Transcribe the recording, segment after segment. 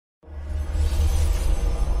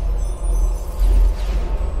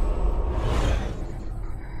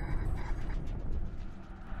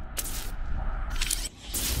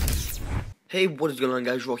Hey, what is going on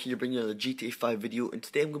guys, Rocky here bringing you another GTA 5 video, and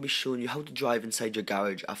today I'm going to be showing you how to drive inside your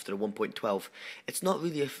garage after a 1.12. It's not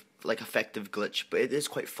really a effective glitch, but it is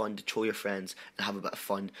quite fun to troll your friends and have a bit of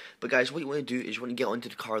fun. But guys, what you want to do is you want to get onto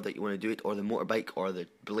the car that you want to do it, or the motorbike, or the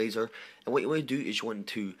Blazer, and what you want to do is you want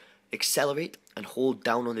to accelerate and hold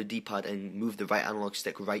down on the D-pad and move the right analog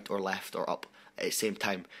stick right or left or up at the same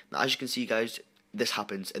time. Now as you can see guys, this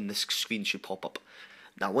happens and this screen should pop up.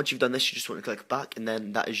 Now once you've done this, you just want to click back, and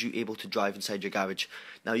then that is you able to drive inside your garage.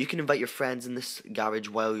 Now you can invite your friends in this garage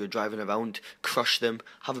while you're driving around, crush them,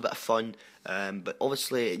 have a bit of fun, but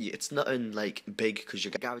obviously it's nothing like big because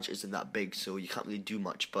your garage isn't that big, so you can't really do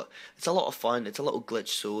much, but it's a lot of fun. It's a little glitch,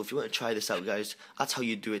 so if you want to try this out guys, that's how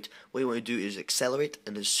you do it. What you want to do is accelerate,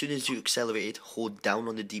 and as soon as you accelerate it, hold down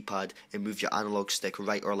on the D-pad and move your analog stick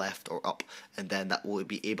right or left or up, and then that will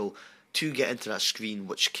be able to get into that screen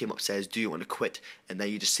which came up says, do you want to quit? And then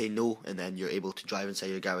you just say no, and then you're able to drive inside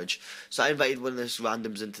your garage. So I invited one of those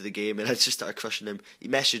randoms into the game, and I just started crushing him. He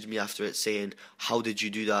messaged me after it saying, how did you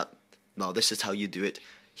do that? No, this is how you do it.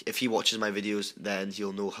 If he watches my videos, then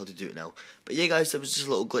he'll know how to do it now. But yeah guys, that was just a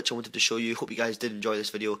little glitch I wanted to show you. Hope you guys did enjoy this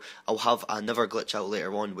video. I'll have another glitch out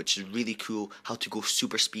later on, which is really cool, how to go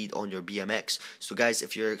super speed on your BMX. So guys,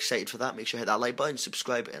 if you're excited for that, make sure to hit that like button,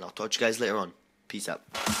 subscribe, and I'll talk to you guys later on. Peace out.